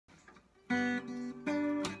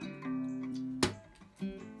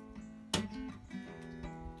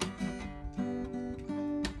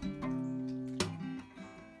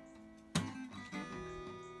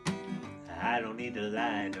I don't need to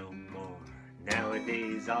lie no more.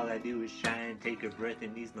 Nowadays all I do is shine, take a breath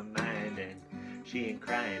and ease my mind, and she ain't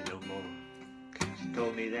crying no more. She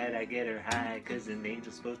told me that I get her high, cause an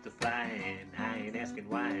angel's supposed to fly, and I ain't asking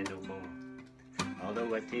why no more.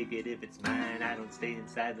 Although I take it if it's mine, I don't stay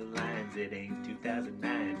inside the lines, it ain't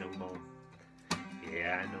 2009 no more.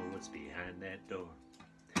 Yeah, I know what's behind that door,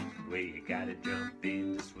 the way you gotta jump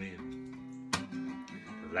in to swim.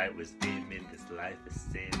 The light was dim in this life of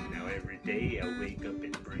sin, now every day I wake up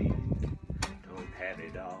and breathe. Don't have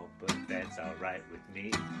it all, but that's alright with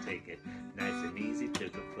me. Take it nice and easy,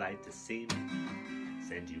 took a flight to see me.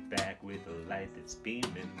 Send you back with a light that's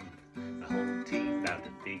beaming. The whole team about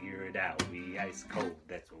to figure it out. We ice cold,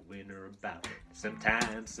 that's what winter about.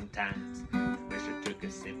 Sometimes, wish I took a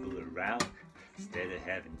simpler route. Instead of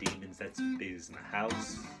having demons that's big as my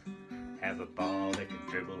house. Have a ball that can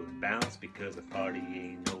dribble and bounce, because the party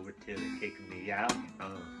ain't over till they kick me out.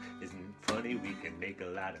 Isn't it funny, we can make a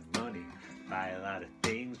lot of money, buy a lot of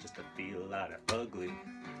things just to feel a lot of ugly.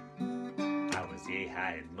 I was yay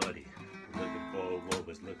high and muddy, looking for what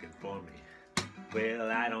was looking for me.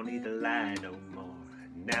 Well, I don't need to lie no more.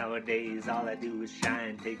 Nowadays all I do is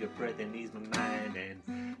shine, take a breath and ease my mind,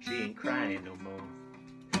 and she ain't crying no more.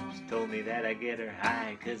 She told me that I get her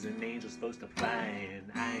high, cause an angel's supposed to fly,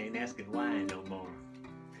 and I ain't asking why no more.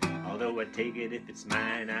 Although I take it if it's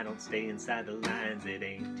mine, I don't stay inside the lines, it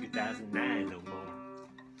ain't 2009 no more.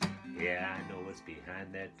 Yeah, I know what's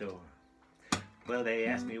behind that door. Well, they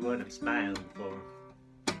ask me what I'm smiling for.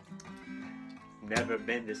 Never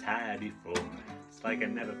been this high before. It's like I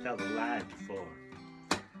never felt alive before.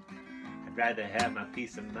 I'd rather have my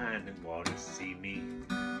peace of mind than water see me.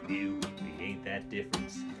 You, we ain't that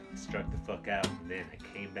different. I struck the fuck out and then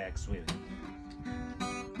I came back swimming.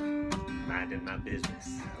 Minding my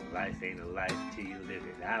business. Life ain't a life till you live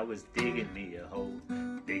it. I was digging me a hole,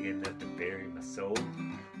 big enough to bury my soul.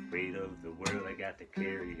 Weight of the world, I got to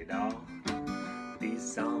carry it all. These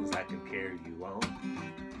songs I can carry you on.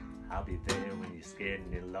 I'll be there when you're scared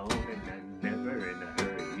and alone, and I'm never in a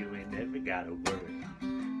hurry. You ain't never gotta worry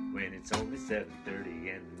when it's only 7:30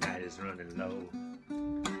 and the night is running low.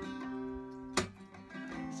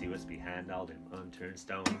 See what's behind all them unturned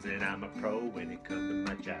stones, and I'm a pro when it comes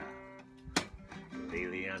to my job. But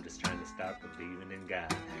lately I'm just trying to start believing in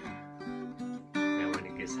God. Now when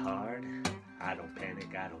it gets hard, I don't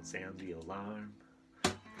panic, I don't sound the alarm,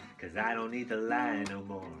 cause I don't need to lie no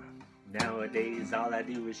more. Nowadays all I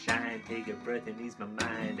do is shine, take a breath and ease my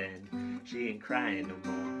mind, and she ain't crying no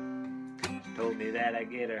more. She told me that I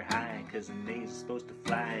get her high, cause an angel's supposed to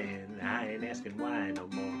fly, and I ain't asking why no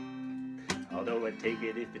more. Although I take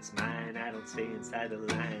it if it's mine, I don't stay inside the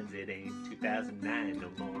lines, it ain't 2009 no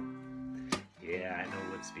more. Yeah, I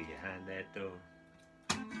know what's behind that door.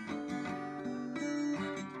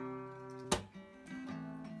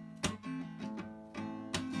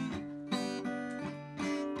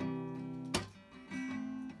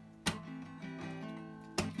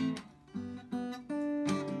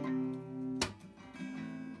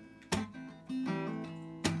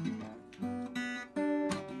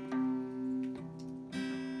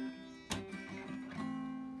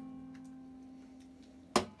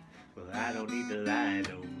 I don't need to lie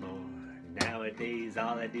no more. Nowadays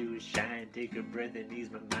all I do is shine, take a breath and ease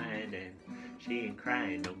my mind, and she ain't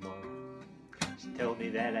crying no more. She told me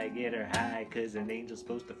that I get her high, cause an angel's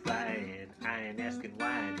supposed to fly, and I ain't asking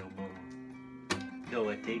why no more. No,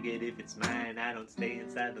 I take it if it's mine, I don't stay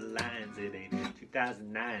inside the lines, it ain't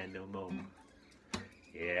 2009 no more.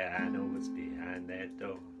 Yeah, I know what's behind that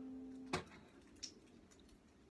door.